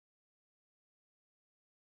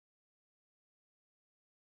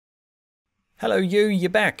Hello you're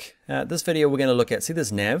back. This video we're going to look at, see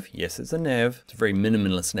this nav? Yes, it's a nav. It's a very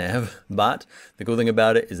minimalist nav, but the cool thing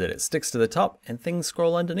about it is that it sticks to the top and things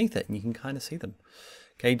scroll underneath it and you can kind of see them.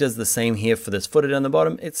 Okay, it does the same here for this footer down the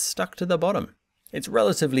bottom. It's stuck to the bottom. It's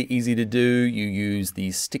relatively easy to do. You use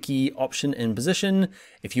the sticky option in position.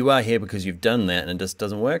 If you are here because you've done that and it just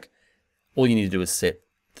doesn't work, all you need to do is set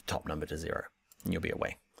the top number to 0 and you'll be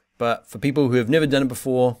away. But for people who have never done it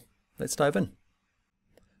before, let's dive in.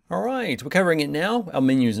 All right, we're covering it now. Our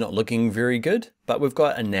menu is not looking very good, but we've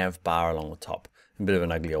got a nav bar along the top, a bit of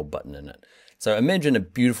an ugly old button in it. So imagine a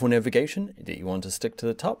beautiful navigation that you want to stick to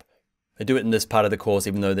the top. I do it in this part of the course,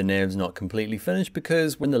 even though the nav's not completely finished,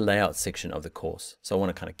 because we're in the layout section of the course. So I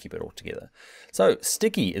want to kind of keep it all together. So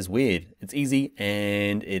sticky is weird. It's easy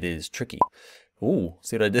and it is tricky. Ooh,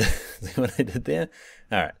 see what I did? See what I did there?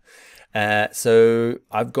 All right. So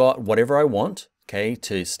I've got whatever I want, okay,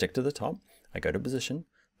 to stick to the top. I go to position.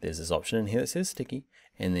 There's this option in here that says sticky,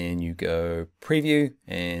 and then you go preview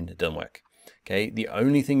and it doesn't work. Okay, the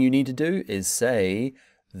only thing you need to do is say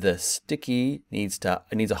the sticky needs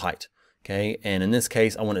a height. Okay, and in this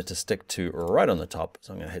case, I want it to stick to right on the top.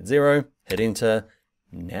 So I'm gonna hit 0, hit enter.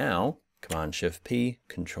 Now, Command Shift P,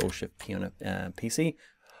 Control Shift P on a PC.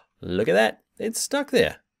 Look at that, it's stuck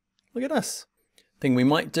there. Look at us. Thing we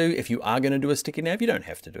might do if you are going to do a sticky nav, you don't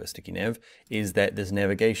have to do a sticky nav, is that this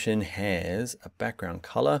navigation has a background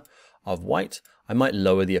color of white. I might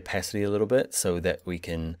lower the opacity a little bit so that we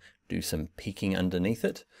can do some peeking underneath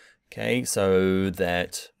it. Okay, so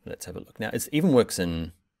that, let's have a look now. It even works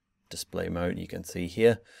in display mode. You can see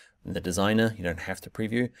here in the designer, you don't have to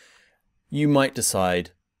preview. You might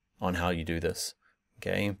decide on how you do this.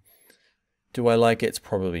 Okay, do I like it? It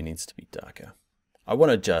probably needs to be darker. I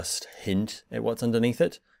want to just hint at what's underneath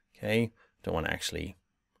it. Okay, don't want to actually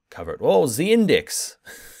cover it. Oh, Z index.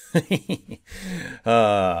 I'm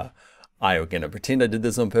going to pretend I did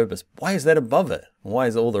this on purpose. Why is that above it? Why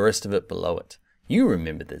is all the rest of it below it? You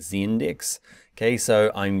remember the Z index. Okay,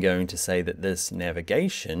 so I'm going to say that this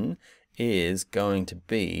navigation is going to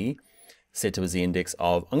be set to a Z index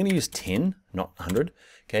of, I'm going to use 10, not 100.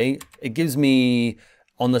 Okay, it gives me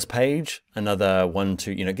on this page, another 1,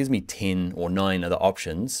 2, it gives me 10 or 9 other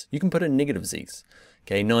options. You can put in negative Z's.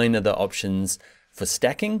 Okay, 9 other options for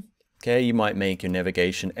stacking. Okay, you might make your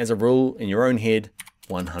navigation, as a rule, in your own head,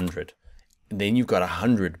 100. And then you've got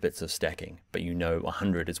 100 bits of stacking, but you know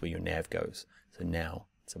 100 is where your nav goes. So now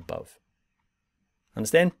it's above.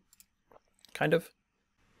 Understand? Kind of.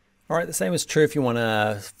 All right, the same is true if you want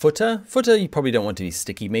a footer. Footer, you probably don't want to be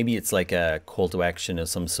sticky. Maybe it's like a call to action or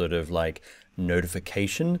some sort of like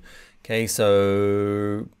notification. Okay,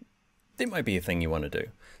 so that might be a thing you want to do.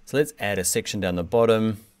 So let's add a section down the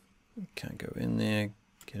bottom. Can't go in there,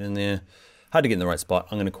 get in there. Hard to get in the right spot.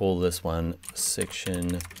 I'm going to call this one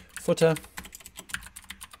section footer.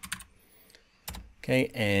 Okay,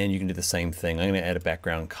 and you can do the same thing. I'm going to add a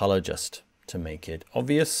background color just to make it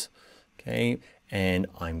obvious. Okay, and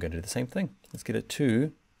I'm going to do the same thing. Let's get it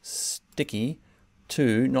to sticky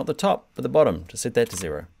to not the top, but the bottom, to set that to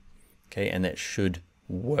 0. Okay, and that should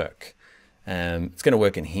work. It's going to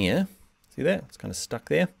work in here. See that? It's kind of stuck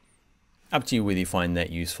there. Up to you whether you find that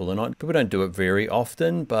useful or not. People don't do it very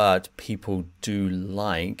often, but people do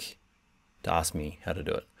like to ask me how to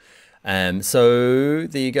do it. So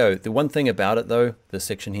there you go. The one thing about it though, this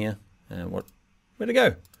section here, where'd it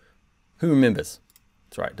go? Who remembers?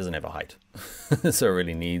 That's right, it doesn't have a height. So it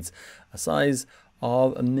really needs a size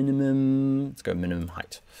of a minimum, let's go minimum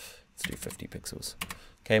height. Let's do 50 pixels.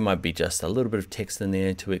 Okay, might be just a little bit of text in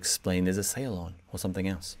there to explain there's a sale on or something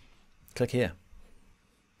else. Click here.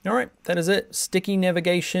 All right, that is it. Sticky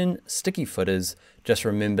navigation, sticky footers. Just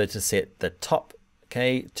remember to set the top,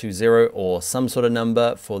 okay, to 0 or some sort of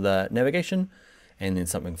number for the navigation, and then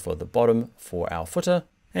something for the bottom for our footer.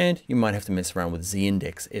 And you might have to mess around with Z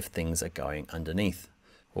index if things are going underneath.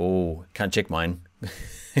 Oh, can't check mine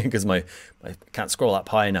because I can't scroll up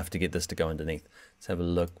high enough to get this to go underneath. Let's have a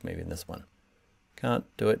look, maybe in this one. Can't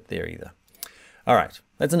do it there either. All right,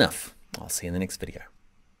 that's enough. I'll see you in the next video.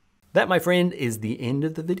 That, my friend, is the end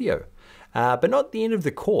of the video, but not the end of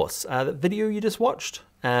the course. The video you just watched,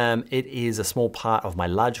 it is a small part of my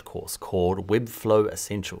larger course called Webflow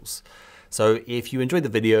Essentials. So if you enjoyed the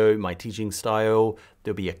video, my teaching style,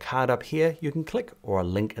 there'll be a card up here you can click or a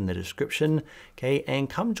link in the description, okay, and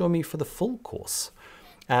come join me for the full course.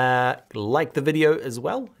 Like the video as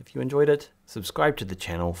well if you enjoyed it. Subscribe to the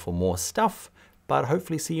channel for more stuff, but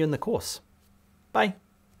hopefully see you in the course. Bye.